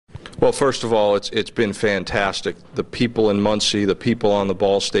Well, first of all, it's been fantastic. The people in Muncie, the people on the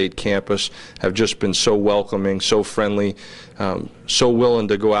Ball State campus have just been so welcoming, so friendly, so willing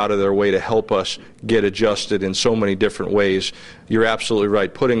to go out of their way to help us get adjusted in so many different ways. You're absolutely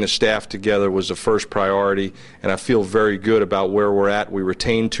right. Putting the staff together was the first priority, and I feel very good about where we're at. We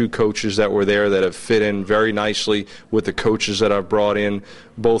retained 2 coaches that were there that have fit in very nicely with the coaches that I've brought in,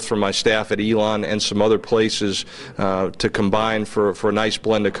 both from my staff at Elon and some other places, to combine for a nice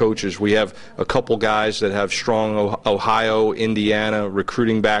blend of coaches. We have a couple guys that have strong Ohio, Indiana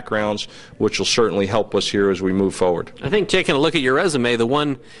recruiting backgrounds, which will certainly help us here as we move forward. I think taking a look at your resume, the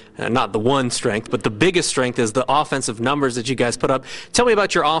one, not the one strength, but the biggest strength is the offensive numbers that you guys put up. Tell me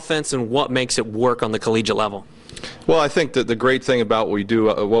about your offense and what makes it work on the collegiate level. Well, I think that the great thing about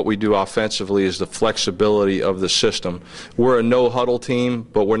what we do offensively is the flexibility of the system. We're a no-huddle team,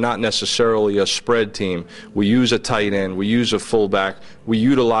 but we're not necessarily a spread team. We use a tight end. We use a fullback. We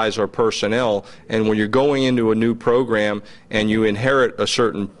utilize our personnel. And when you're going into a new program and you inherit a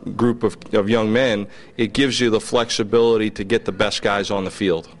certain group of young men, it gives you the flexibility to get the best guys on the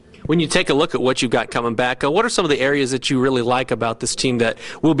field. When you take a look at what you've got coming back, what are some of the areas that you really like about this team that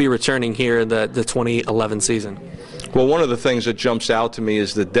will be returning here in the 2011 season? Well, one of the things that jumps out to me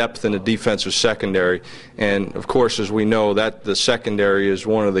is the depth in the defensive secondary. And, of course, as we know, that the secondary is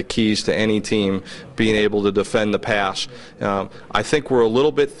one of the keys to any team being able to defend the pass. I think we're a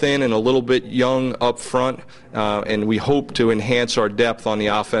little bit thin and a little bit young up front, and we hope to enhance our depth on the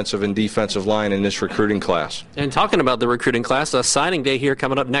offensive and defensive line in this recruiting class. And talking about the recruiting class, signing day here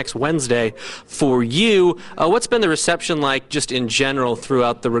coming up next Wednesday for you. What's been the reception like just in general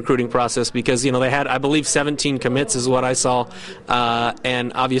throughout the recruiting process? Because, they had, I believe, 17 commits is what I saw,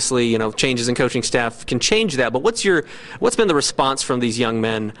 and obviously, changes in coaching staff can change that. But what's been the response from these young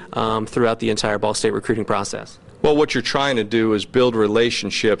men throughout the entire Ball State recruiting process? Well, what you're trying to do is build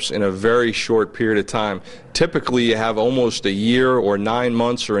relationships in a very short period of time. Typically, you have almost a year or 9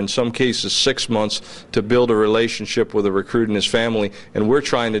 months, or in some cases 6 months, to build a relationship with a recruit and his family, and we're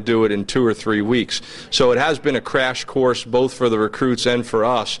trying to do it in 2 or 3 weeks. So it has been a crash course both for the recruits and for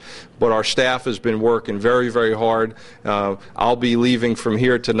us, but our staff has been working very, very hard. I'll be leaving from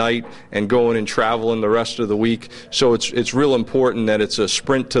here tonight and going and traveling the rest of the week, so it's real important that it's a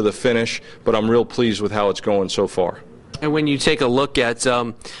sprint to the finish, but I'm real pleased with how it's going so far. And when you take a look at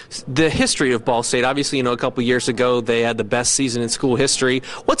the history of Ball State, obviously, a couple years ago they had the best season in school history.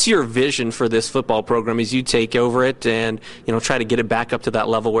 What's your vision for this football program as you take over it and, try to get it back up to that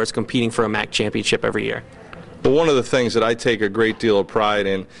level where it's competing for a MAC championship every year? Well, one of the things that I take a great deal of pride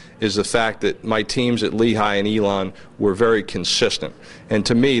in is the fact that my teams at Lehigh and Elon were very consistent. And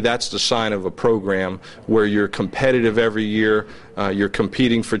to me, that's the sign of a program where you're competitive every year, you're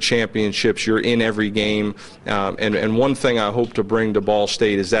competing for championships, you're in every game. And one thing I hope to bring to Ball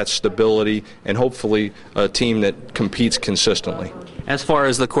State is that stability and hopefully a team that competes consistently. As far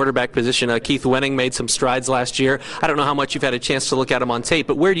as the quarterback position, Keith Wenning made some strides last year. I don't know how much you've had a chance to look at him on tape,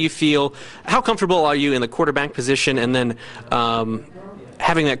 but where do you feel, how comfortable are you in the quarterback position, and then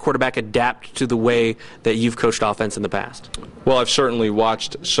having that quarterback adapt to the way that you've coached offense in the past? Well, I've certainly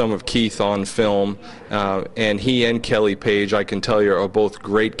watched some of Keith on film, and he and Kelly Page, I can tell you, are both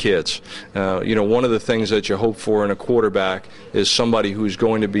great kids. One of the things that you hope for in a quarterback is somebody who's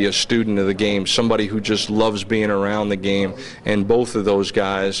going to be a student of the game, somebody who just loves being around the game, and both of those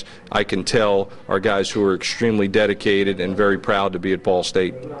guys, I can tell, are guys who are extremely dedicated and very proud to be at Ball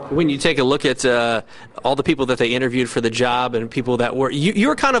State. When you take a look at all the people that they interviewed for the job and people that were,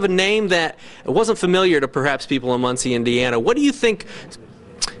 you're kind of a name that wasn't familiar to perhaps people in Muncie, Indiana. What do you think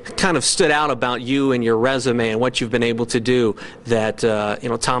kind of stood out about you and your resume and what you've been able to do that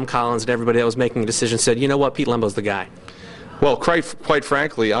Tom Collins and everybody that was making a decision said, you know what, Pete Lembo's the guy? Well, quite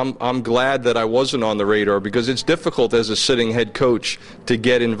frankly, I'm glad that I wasn't on the radar, because it's difficult as a sitting head coach to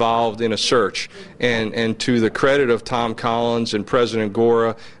get involved in a search. And to the credit of Tom Collins and President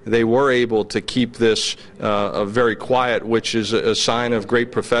Gora, they were able to keep this very quiet, which is a sign of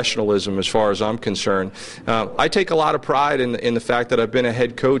great professionalism as far as I'm concerned. I take a lot of pride in the fact that I've been a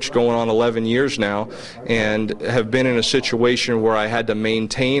head coach going on 11 years now, and have been in a situation where I had to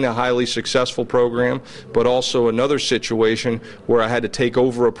maintain a highly successful program, but also another situation where I had to take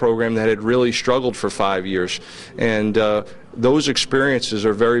over a program that had really struggled for 5 years. And those experiences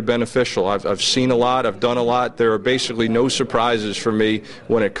are very beneficial. I've seen a lot, I've done a lot. There are basically no surprises for me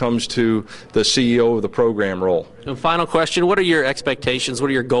when it comes to the CEO of the program role. And final question, what are your expectations, what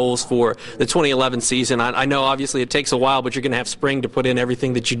are your goals for the 2011 season? I know obviously it takes a while, but you're going to have spring to put in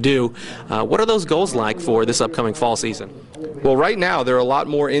everything that you do. What are those goals like for this upcoming fall season? Well, right now they're a lot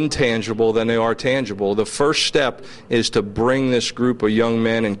more intangible than they are tangible. The first step is to bring this group of young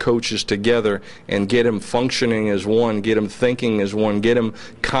men and coaches together and get them functioning as one, get them thinking as one, get them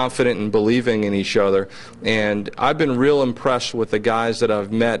confident and believing in each other. And I've been real impressed with the guys that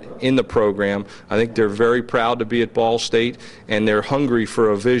I've met in the program. I think they're very proud to be at Ball State, and they're hungry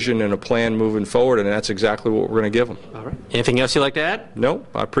for a vision and a plan moving forward, and that's exactly what we're going to give them. All right. Anything else you'd like to add? No,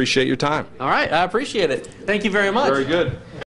 I appreciate your time. All right, I appreciate it. Thank you very much. Very good.